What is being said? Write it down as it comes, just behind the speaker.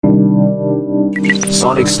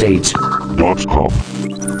SonicState.com.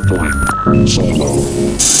 Going solo.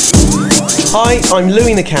 Hi, I'm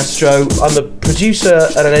Louis Nicastro. I'm a producer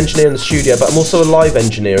and an engineer in the studio, but I'm also a live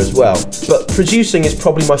engineer as well. But producing is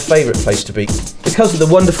probably my favourite place to be because of the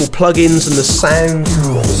wonderful plugins and the sound,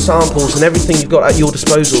 the samples and everything you've got at your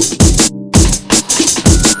disposal.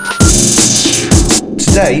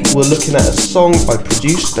 Today we're looking at a song I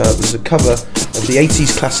produced. It was a cover of the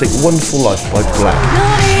 80s classic Wonderful Life by Black.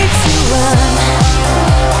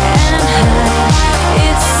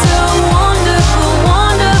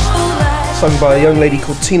 Sung by a young lady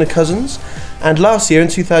called Tina Cousins, and last year in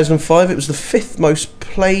 2005 it was the 5th most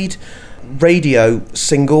played radio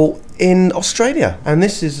single in Australia, and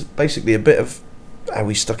this is basically a bit of how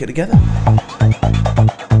we stuck it together.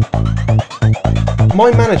 My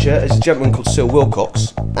manager is a gentleman called Sil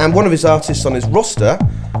Wilcox, and one of his artists on his roster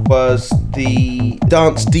was the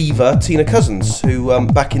dance diva Tina Cousins, who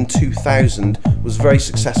back in 2000 was very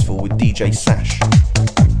successful with DJ Sash.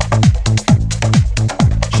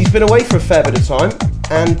 She's been away for a fair bit of time,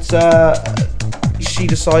 and she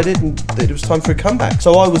decided that it was time for a comeback.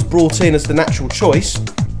 So I was brought in as the natural choice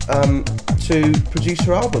to produce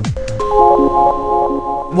her album.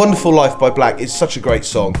 Wonderful Life by Black is such a great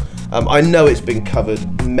song. I know it's been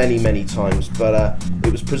covered many, many times, but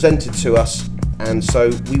it was presented to us, and so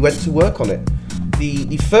we went to work on it.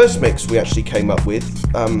 The first mix we actually came up with,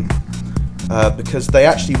 because they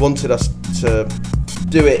actually wanted us to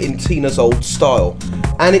do it in Tina's old style,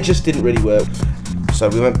 and it just didn't really work. So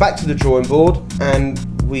we went back to the drawing board and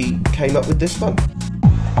we came up with this one.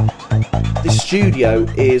 This studio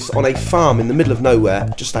is on a farm in the middle of nowhere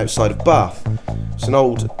just outside of Bath. It's an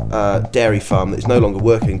old dairy farm that is no longer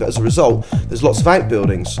working, but as a result there's lots of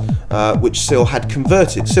outbuildings which Sil had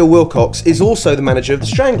converted. Sil Wilcox is also the manager of the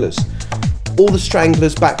Stranglers. All the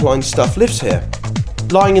Stranglers backline stuff lives here.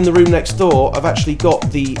 Lying in the room next door, I've actually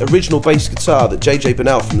got the original bass guitar that JJ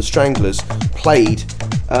Burnell from the Stranglers played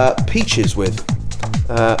Peaches with.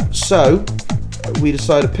 So we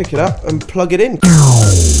decided to pick it up and plug it in.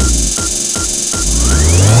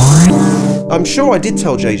 I'm sure I did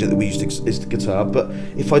tell JJ that we used his guitar, but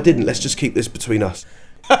if I didn't, let's just keep this between us.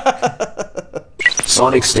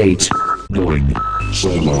 Sonic State going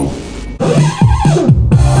solo.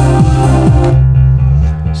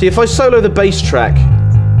 See, if I solo the bass track,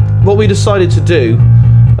 what we decided to do,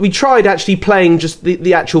 we tried actually playing just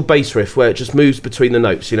the actual bass riff where it just moves between the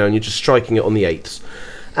notes, you know, and you're just striking it on the eighths.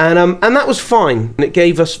 And that was fine, and it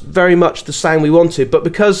gave us very much the sound we wanted, but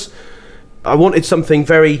because I wanted something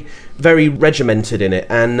very, very regimented in it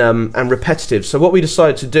and repetitive, so what we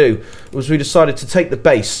decided to do was we decided to take the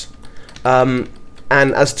bass, and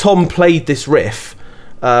as Tom played this riff,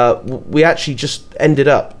 we actually just ended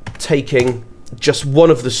up taking just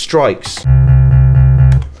one of the strikes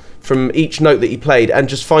from each note that he played and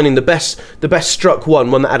just finding the best struck one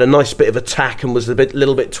that had a nice bit of attack and was a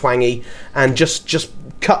little bit twangy, and just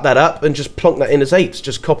cut that up and just plonk that in as eighths,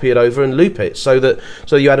 just copy it over and loop it so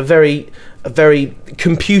you had a very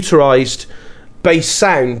computerized bass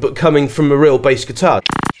sound, but coming from a real bass guitar.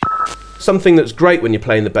 Something that's great when you're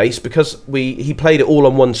playing the bass, because he played it all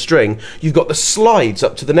on one string, you've got the slides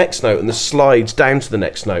up to the next note and the slides down to the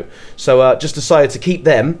next note. So just decided to keep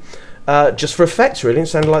them just for effect, really. It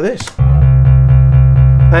sounded like this.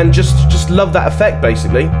 And just love that effect,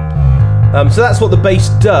 basically. So that's what the bass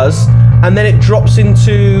does, and then it drops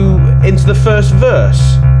into the first verse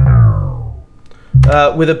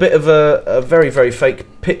with a bit of a very, very fake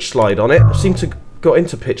pitch slide on it. I seem to got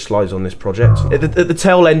into pitch slides on this project. At the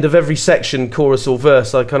tail end of every section, chorus or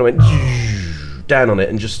verse, I kind of went down on it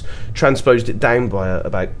and just transposed it down by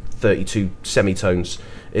about 32 semitones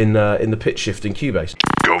in the pitch shift in Cubase.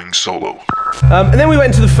 Going solo. And then we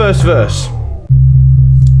went to the first verse,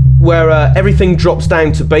 where everything drops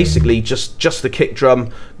down to basically just the kick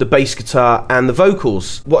drum, the bass guitar, and the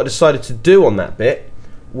vocals. What I decided to do on that bit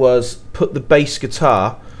was put the bass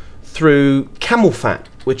guitar through Camel Fat,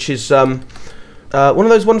 which is one of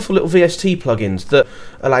those wonderful little VST plugins that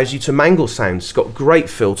allows you to mangle sounds. It's got great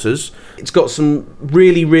filters. It's got some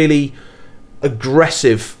really, really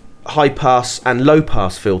aggressive high pass and low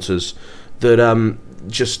pass filters that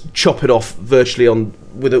just chop it off virtually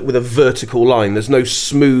with a vertical line. There's no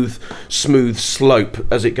smooth slope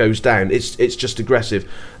as it goes down. It's just aggressive,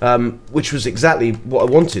 which was exactly what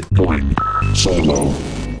I wanted. Going solo.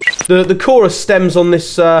 The chorus stems on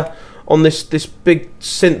this big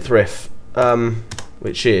synth riff,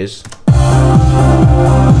 which is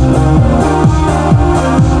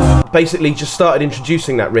basically just started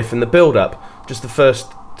introducing that riff in the build-up, just the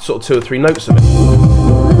first sort of 2 or 3 notes of it.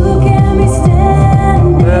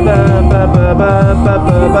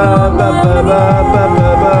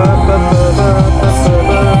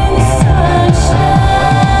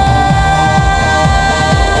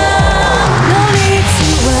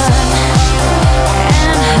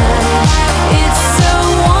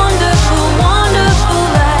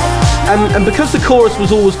 And because the chorus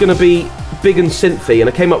was always going to be big and synthy, and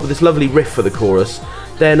I came up with this lovely riff for the chorus,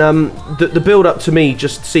 then the build-up to me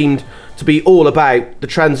just seemed to be all about the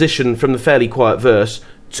transition from the fairly quiet verse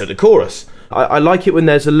to the chorus. I like it when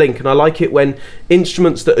there's a link, and I like it when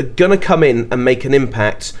instruments that are going to come in and make an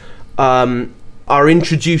impact are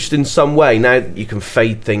introduced in some way. Now you can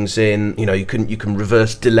fade things in, you can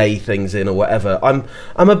reverse delay things in or whatever. I'm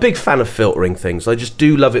a big fan of filtering things. I just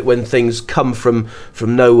do love it when things come from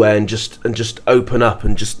nowhere and just open up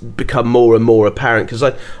and just become more and more apparent. Because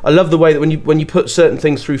I love the way that when you put certain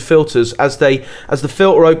things through filters, as the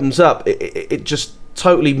filter opens up, it just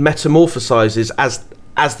totally metamorphosizes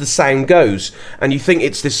as the sound goes, and you think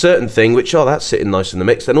it's this certain thing which, that's sitting nice in the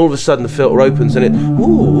mix, then all of a sudden the filter opens and it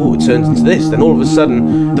turns into this. Then all of a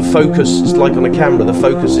sudden the focus is like on a camera, the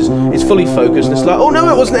focus is fully focused, and it's like, oh no,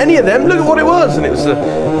 it wasn't any of them, look at what it was, and it was a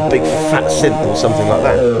big fat synth or something like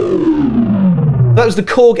that. That was the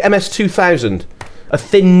Korg MS-2000, a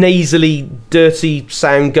thin, nasally, dirty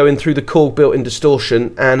sound going through the Korg built-in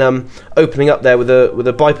distortion and opening up there with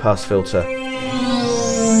a bypass filter.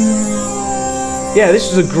 Yeah,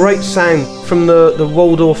 this is a great sound from the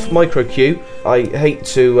Waldorf Micro Q. I hate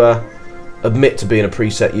to admit to being a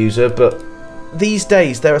preset user, but these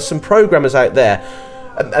days there are some programmers out there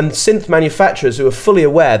and synth manufacturers who are fully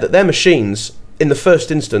aware that their machines, in the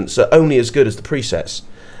first instance, are only as good as the presets.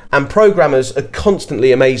 And programmers are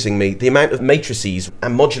constantly amazing me, the amount of matrices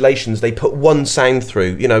and modulations they put one sound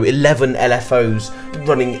through, 11 LFOs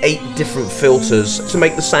running 8 different filters to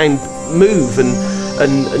make the sound move and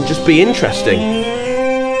just be interesting.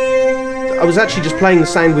 I was actually just playing the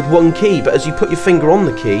sound with one key, but as you put your finger on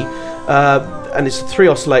the key, and it's a 3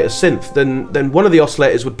 oscillator synth, then one of the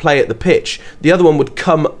oscillators would play at the pitch, the other one would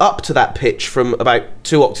come up to that pitch from about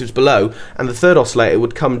 2 octaves below, and the third oscillator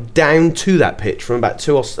would come down to that pitch from about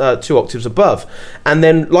 2 octaves above. And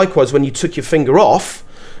then likewise, when you took your finger off,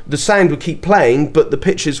 the sound would keep playing, but the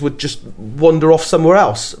pitches would just wander off somewhere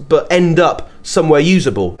else, but end up somewhere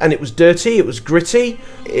usable. And it was dirty, it was gritty,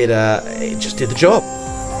 it just did the job.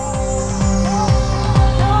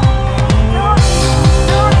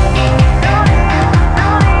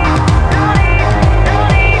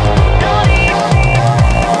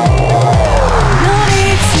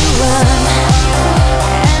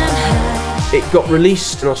 It got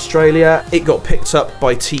released in Australia, it got picked up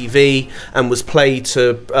by TV and was played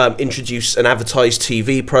to introduce and advertise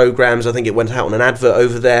TV programs. I think it went out on an advert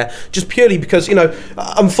over there, just purely because,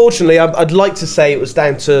 unfortunately, I'd like to say it was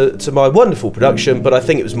down to my wonderful production, but I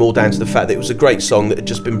think it was more down to the fact that it was a great song that had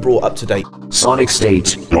just been brought up to date.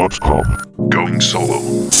 SonicState.com. Going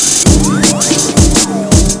solo.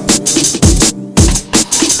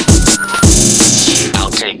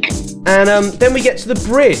 And then we get to the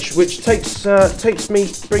bridge, which brings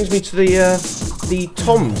me to the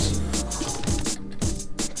toms.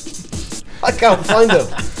 I can't find them.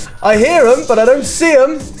 I hear them, but I don't see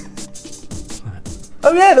them.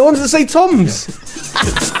 Oh yeah, the ones that say toms.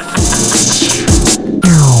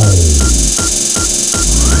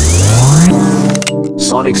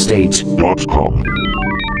 SonicState.com.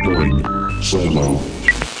 Going solo.